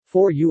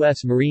4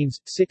 U.S.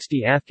 Marines,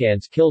 60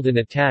 Afghans killed in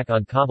attack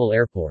on Kabul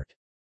airport.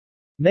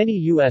 Many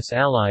U.S.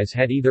 allies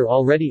had either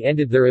already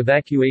ended their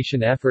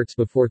evacuation efforts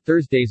before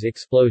Thursday's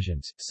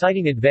explosions,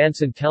 citing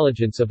advance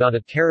intelligence about a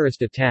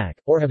terrorist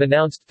attack, or have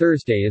announced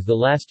Thursday as the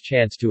last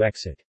chance to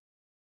exit.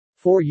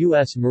 4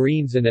 U.S.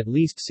 Marines and at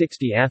least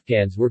 60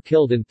 Afghans were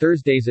killed in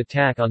Thursday's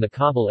attack on the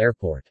Kabul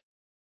airport.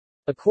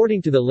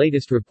 According to the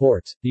latest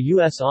reports, the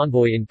U.S.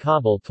 envoy in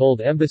Kabul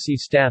told embassy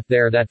staff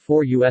there that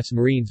 4 U.S.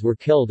 Marines were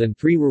killed and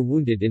 3 were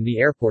wounded in the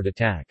airport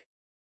attack.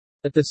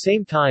 At the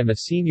same time, a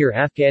senior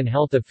Afghan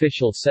health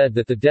official said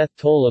that the death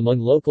toll among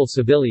local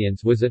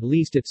civilians was at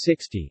least at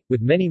 60,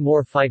 with many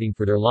more fighting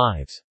for their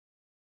lives.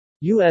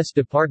 U.S.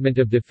 Department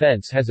of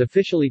Defense has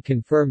officially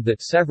confirmed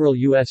that several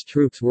U.S.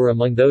 troops were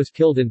among those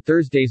killed in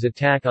Thursday's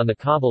attack on the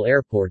Kabul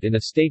airport in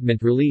a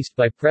statement released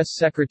by Press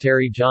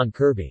Secretary John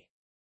Kirby.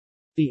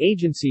 The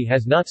agency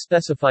has not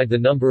specified the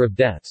number of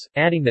deaths,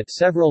 adding that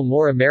several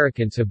more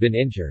Americans have been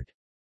injured.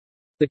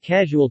 The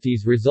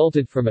casualties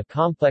resulted from a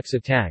complex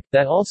attack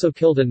that also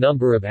killed a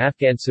number of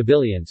Afghan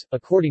civilians,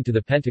 according to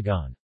the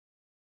Pentagon.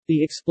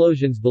 The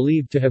explosions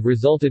believed to have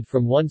resulted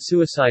from one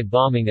suicide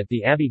bombing at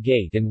the Abbey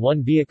Gate and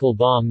one vehicle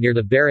bomb near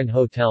the Baron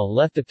Hotel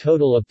left a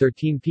total of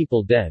 13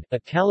 people dead, a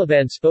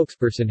Taliban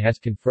spokesperson has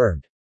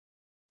confirmed.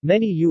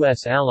 Many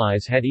U.S.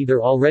 allies had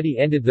either already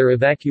ended their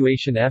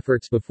evacuation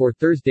efforts before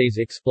Thursday's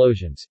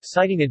explosions,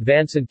 citing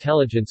advance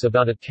intelligence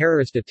about a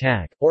terrorist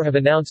attack, or have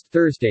announced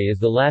Thursday as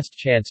the last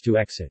chance to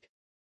exit.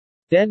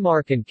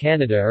 Denmark and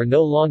Canada are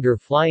no longer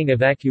flying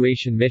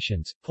evacuation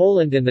missions,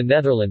 Poland and the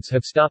Netherlands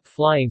have stopped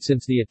flying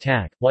since the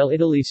attack, while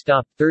Italy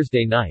stopped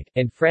Thursday night,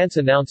 and France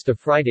announced a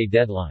Friday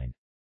deadline.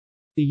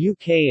 The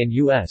UK and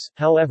US,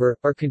 however,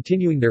 are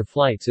continuing their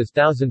flights as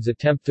thousands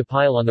attempt to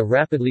pile on the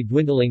rapidly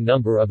dwindling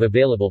number of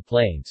available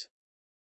planes.